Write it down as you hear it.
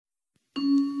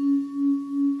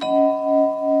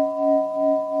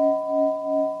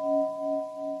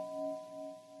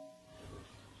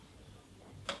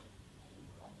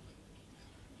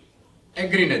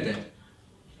Εγκρίνεται.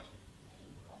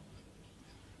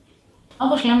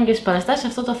 Όπως λέμε και στις παραστάσεις,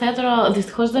 αυτό το θέατρο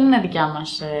δυστυχώς δεν είναι δικιά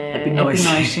μας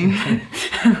επινόηση.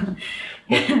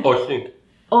 Όχι.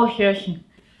 Όχι, όχι.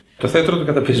 Το θέατρο του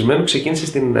καταπιεσμένου ξεκίνησε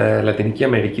στην Λατινική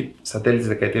Αμερική στα τέλη της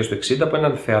δεκαετίας του 60 από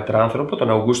έναν θεατράνθρωπο, τον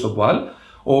Augusto Boal,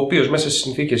 ο οποίος μέσα σε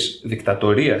συνθήκες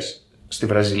δικτατορίας στη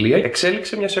Βραζιλία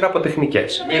εξέλιξε μια σειρά από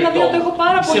τεχνικές. Ένα δύο το έχω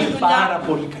πάρα πολύ δουλειά. Πάρα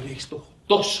πολύ καλή, έχεις το.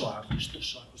 Τόσο άγνωστο,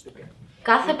 τόσο άγνωστο.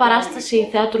 Κάθε παράσταση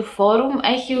θέατρου φόρουμ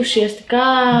έχει ουσιαστικά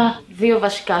δύο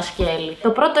βασικά σκέλη. Το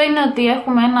πρώτο είναι ότι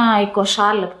έχουμε ένα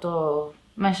 20 λεπτό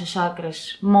μέσα σε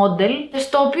άκρες μόντελ,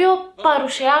 στο οποίο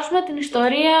παρουσιάζουμε την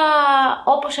ιστορία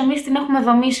όπως εμείς την έχουμε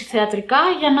δομήσει θεατρικά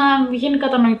για να γίνει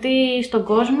κατανοητή στον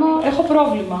κόσμο. Έχω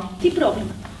πρόβλημα. Τι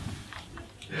πρόβλημα?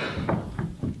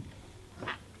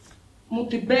 Μου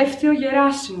την πέφτει ο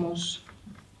Γεράσιμος.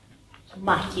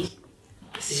 Μάκης.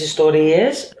 Στις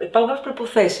ιστορίες υπάρχουν κάποιες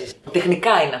προϋποθέσεις.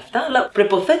 Τεχνικά είναι αυτά, αλλά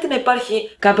προϋποθέτει να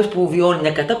υπάρχει κάποιος που βιώνει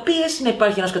μια καταπίεση, να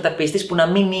υπάρχει ένας καταπιεστής που να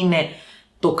μην είναι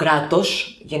το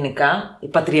κράτος γενικά, η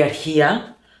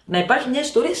πατριαρχία, να υπάρχει μια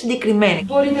ιστορία συγκεκριμένη.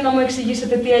 Μπορείτε να μου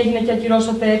εξηγήσετε τι έγινε και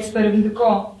ακυρώσατε έτσι το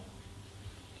ερευνητικό?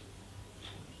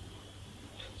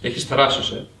 Έχεις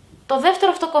θράσος, Το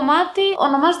δεύτερο αυτό κομμάτι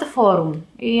ονομάζεται φόρουμ,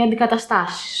 οι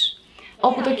αντικαταστάσεις,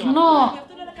 όπου το κοινό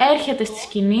έρχεται στη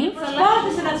σκηνή.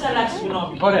 Προσπάθησε να τους αλλάξει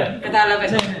γνώμη. Ωραία.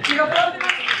 Κατάλαβες.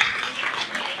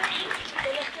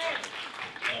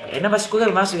 Ένα βασικό για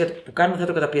εμάς που κάνουμε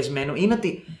θέατρο καταπιεσμένο είναι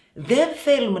ότι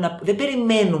δεν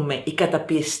περιμένουμε οι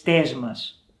καταπιεστές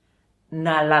μας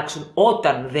να αλλάξουν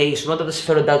όταν δεήσουν, όταν τα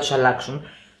συμφέροντά τους αλλάξουν.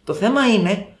 Το θέμα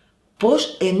είναι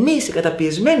πώς εμείς οι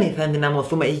καταπιεσμένοι θα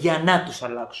ενδυναμωθούμε για να τους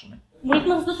αλλάξουμε. Μπορείτε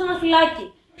να σας δώσω ένα φυλάκι.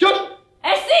 Ποιος?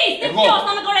 Εσείς! Τι ποιος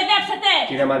να με κοροϊδέψετε!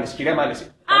 Κυρία Μάνηση.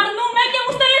 Αρνούμε και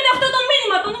μου στέλνετε αυτό το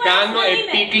μήνυμα. Το νούμερο Κάνω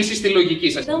επίκληση στη λογική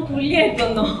σας. Ήταν πολύ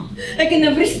έντονο.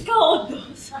 Εκνευρίστηκα όντως.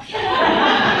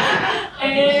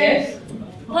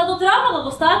 Θα το τράβαγα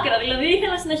εγώ στα άκρα, δηλαδή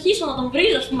ήθελα να συνεχίσω να τον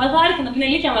βρίζω, ας πούμε, θα έρθει να την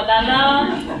ηλίκια μετά, αλλά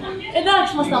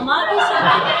εντάξει, μας σταμάτησε.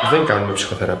 Δεν κάνουμε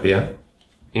ψυχοθεραπεία.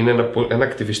 Είναι ένα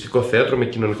ακτιβιστικό θέατρο με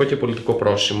κοινωνικό και πολιτικό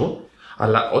πρόσημο,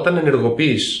 αλλά όταν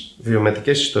ενεργοποιείς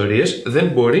βιωματικές ιστορίες, δεν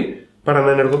μπορεί παρά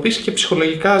να ενεργοποιήσει και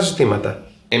ψυχολογικά ζητήματα.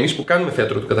 Εμείς που κάνουμε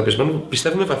θέατρο του καταπιεσμένου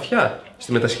πιστεύουμε βαθιά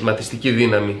στη μετασχηματιστική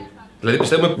δύναμη. Δηλαδή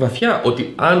πιστεύουμε βαθιά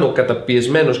ότι αν ο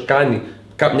καταπιεσμένος κάνει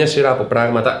μια σειρά από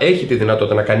πράγματα, έχει τη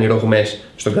δυνατότητα να κάνει ρογμές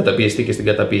στον καταπιεστή και στην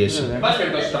καταπίεση. Εν πάση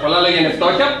περιπτώσει, τα πολλά λόγια είναι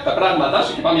φτώχεια, τα πράγματά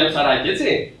σου και πάμε για ψαράκι,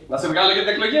 έτσι. Να σε βγάλω για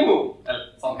την εκλογή μου.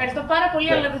 Ευχαριστώ πάρα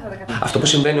πολύ, αλλά δεν θα τα καταφέρω. Αυτό που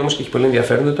συμβαίνει όμως και έχει πολύ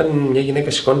ενδιαφέρον όταν μια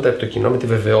γυναίκα σηκώνεται από το κοινό με τη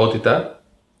βεβαιότητα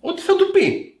ότι θα του πει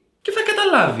και θα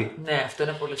καταλάβει. Ναι, αυτό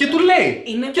είναι πολύ Και του λέει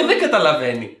και δεν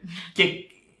καταλαβαίνει. Και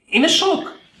είναι σοκ.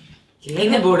 Και λέει,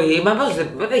 δεν μπορεί, μα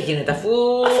δεν γίνεται αφού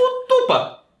του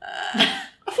είπα.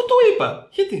 Αφού του είπα.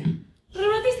 Γιατί?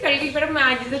 Προβληματίστηκα λίγο εκεί πέρα με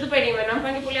Άγγις, δεν το περίμενα, μου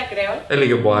φάνηκε πολύ ακραίο.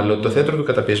 Έλεγε ο Μποάλ ότι το θέατρο του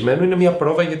καταπιεσμένου είναι μια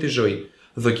πρόβα για τη ζωή.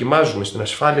 Δοκιμάζουμε στην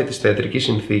ασφάλεια της θεατρικής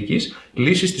συνθήκης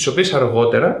λύσεις τις οποίες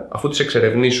αργότερα, αφού τις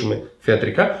εξερευνήσουμε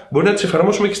θεατρικά, μπορεί να τις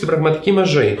εφαρμόσουμε και στην πραγματική μας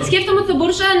ζωή. Σκέφτομαι ότι θα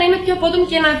μπορούσα να είμαι πιο απότομη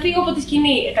και να φύγω από τη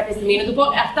σκηνή κάποια στιγμή. Να του πω,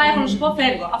 αυτά έχω να σου πω,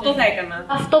 φεύγω. Αυτό θα έκανα.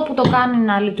 Αυτό που το κάνει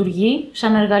να λειτουργεί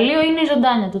σαν εργαλείο είναι η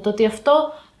ζωντάνια του. Το ότι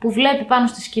αυτό που βλέπει πάνω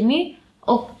στη σκηνή,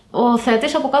 ο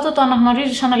θεατής από κάτω το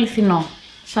αναγνωρίζει σαν αληθινό.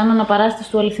 Σαν αναπαράσταση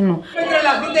του αληθινού. Με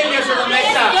τρελαθεί τελείως εδώ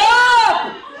μέσα.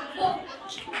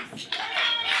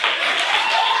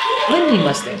 δεν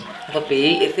είμαστε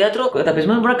ηθοποιοί. Θέατρο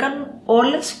καταπιεσμένο μπορεί να κάνουν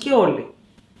όλες και όλοι.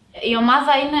 Η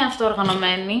ομάδα είναι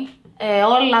αυτοοργανωμένη.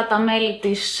 Όλα τα μέλη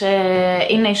της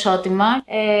είναι ισότιμα.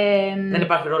 Δεν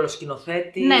υπάρχει ρόλο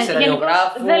σκηνοθέτη, ναι,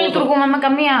 σεναριογράφου. Δεν λειτουργούμε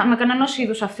με κανένας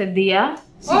είδους αυθεντία.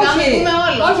 Σιγά μην πούμε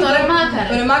όλο. Όχι, το ρεμάκαρ.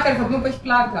 Το ρεμάκαρ θα πούμε που έχει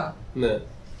πλάκα. Ναι.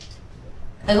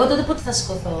 Εγώ τότε πότε θα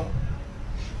σηκωθώ?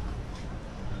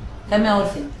 Θα είμαι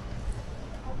όρθια.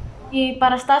 Οι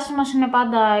παραστάσεις μας είναι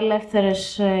πάντα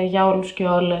ελεύθερες για όλους και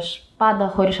όλες,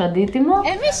 πάντα χωρίς αντίτιμο.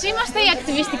 Εμείς είμαστε η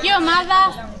ακτιβιστική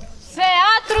ομάδα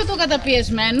θεάτρου του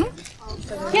καταπιεσμένου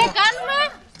και κάνουμε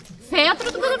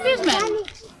θέατρο του καταπιεσμένου.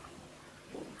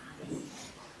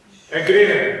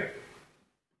 Εγκρίνεται.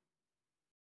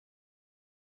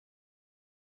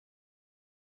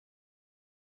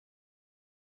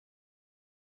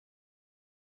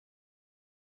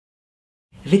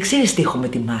 Δεν ξέρεις τι έχουμε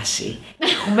ετοιμάσει.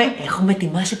 Έχουμε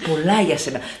ετοιμάσει πολλά για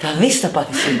σένα. Θα δεις τι θα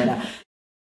πάθεις σήμερα.